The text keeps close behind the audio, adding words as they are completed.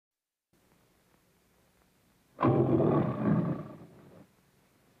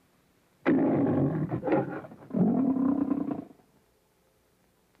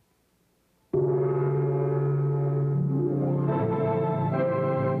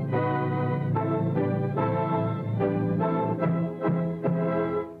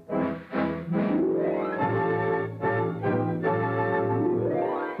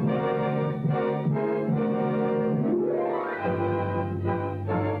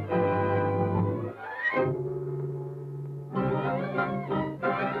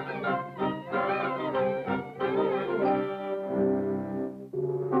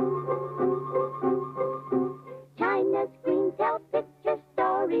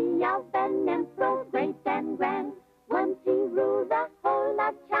be of an emperor great and grand. Once he ruled the whole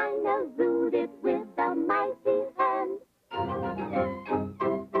of China, ruled it with a mighty hand.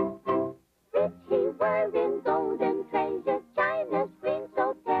 Rich he were in gold and treasure, China's queen,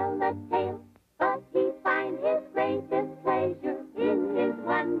 so tell a tale. But he find his greatest pleasure in his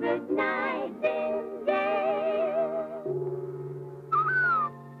 100 Nightingale.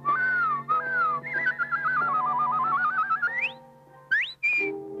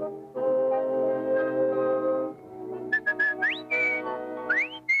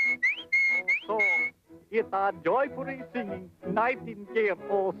 It are joyfully singing, Nightingale,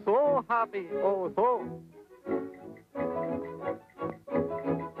 oh so happy, oh so.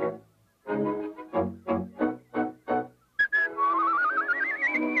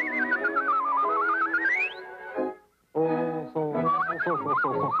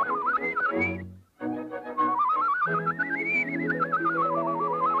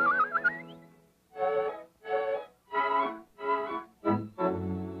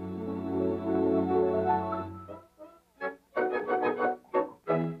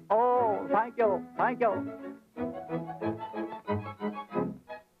 Thank you.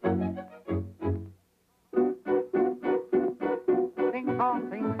 Sing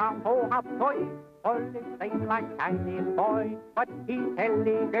song, ho hop toy, only sing like Chinese boy, but he tell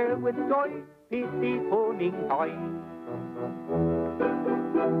the girl with joy, pity tuning toy.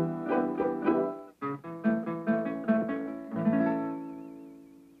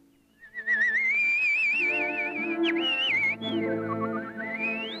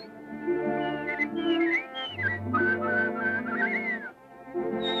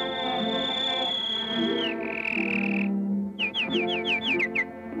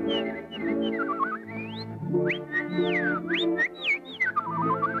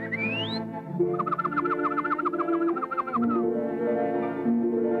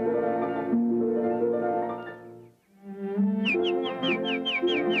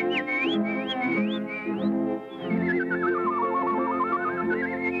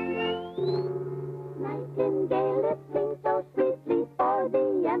 Nightingale, it sings so sweetly for the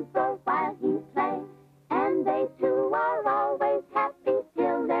emperor while he plays, and they two are always happy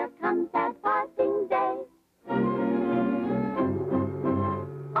till there comes that parting day.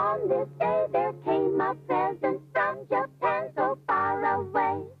 On this day there came a present from Japan so far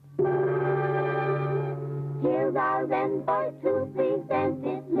away. Here our envoy to present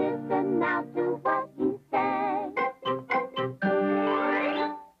it, listen now to what he says.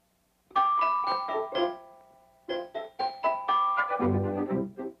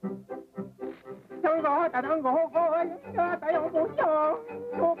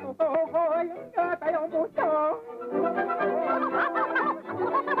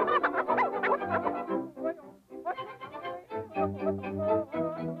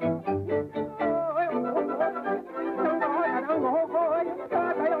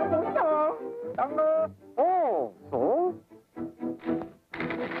 Oh, so?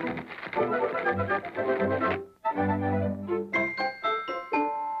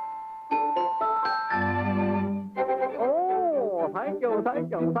 Oh, thank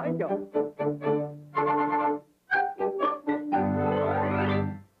you.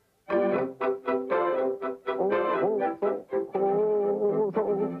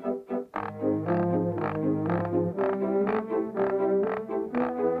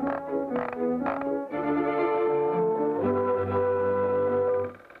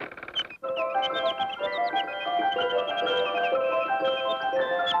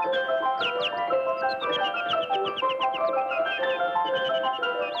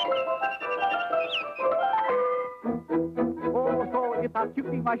 It's our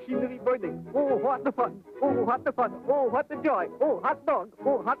shooting machinery burning. Oh, what the fun. Oh, what the fun. Oh, what the joy. Oh, hot dog.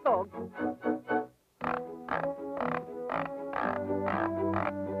 Oh, hot dog.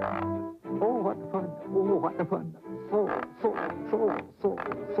 Oh, what the fun. Oh, what the fun. So.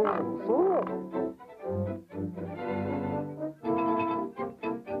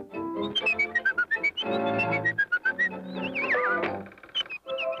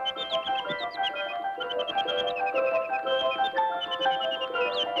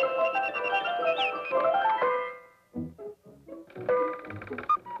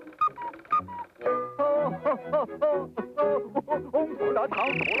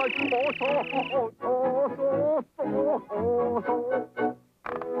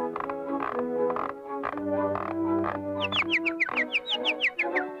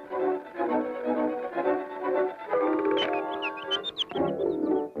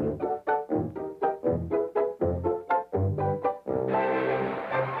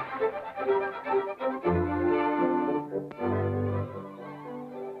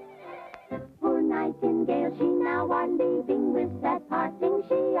 are leaving with sad parting.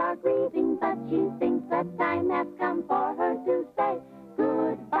 She are grieving, but she thinks the time has come for her to say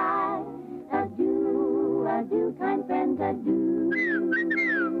goodbye. Adieu, adieu, kind friends,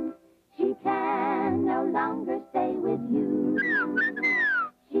 adieu. She can no longer stay with you.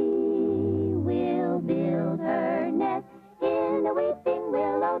 She will build her nest in a weeping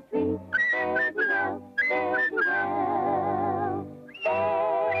willow tree. Fare thee well, fare thee well,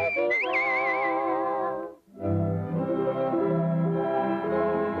 fare thee well.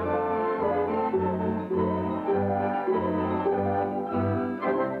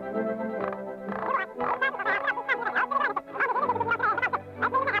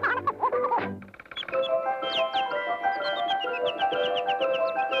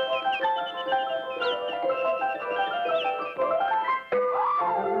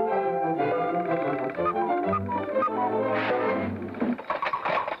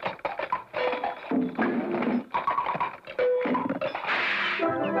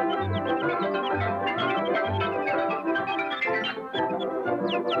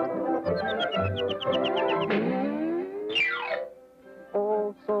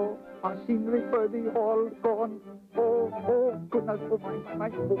 Oh, so our scenery for the all gone. Oh, oh, goodness, oh my,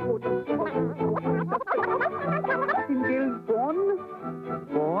 oh, Nightingale's gone?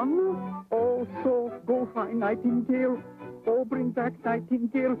 Gone? Oh, so go find Nightingale. Oh, bring back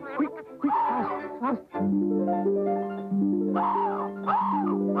Nightingale. Quick, quick, fast, fast.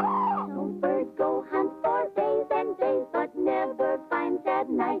 Bird go hunt for days and days, but never finds that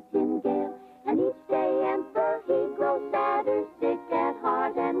Nightingale. And each day Emperor he grows sadder, sick at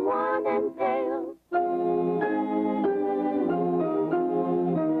heart and wan and pale.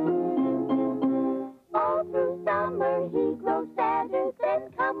 All through summer he grows sadder, then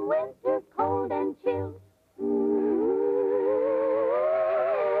come winter cold and chill.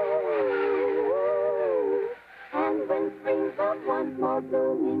 And when spring comes once more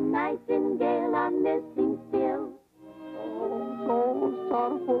blooming, Nightingale are missing still. Oh, so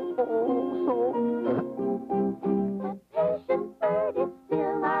sorrowful, oh, so. The patient bird is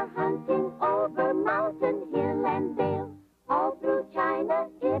still are hunting over mountain, hill, and dale. All through China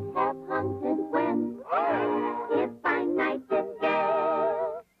it have hunted when it find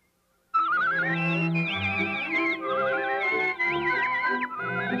Nightingale.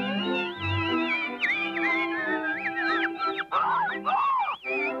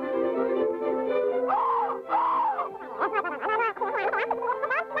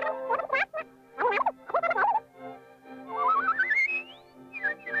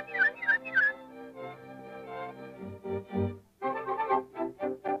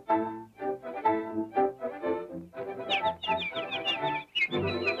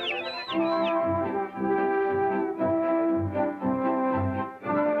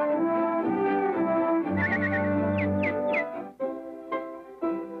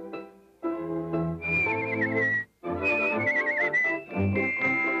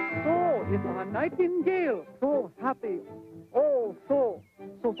 So is our Nightingale, so happy. Oh, so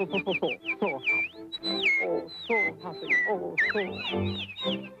happy. Oh, so happy. Oh, so.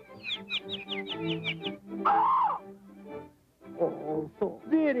 Oh, so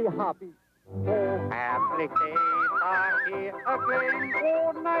very happy. Oh, happy days are here again.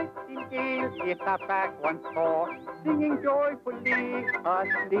 Oh, Nightingale is back once more, singing joyfully,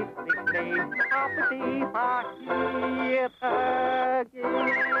 asleep they play. Happy days are here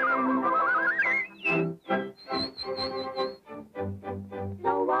again.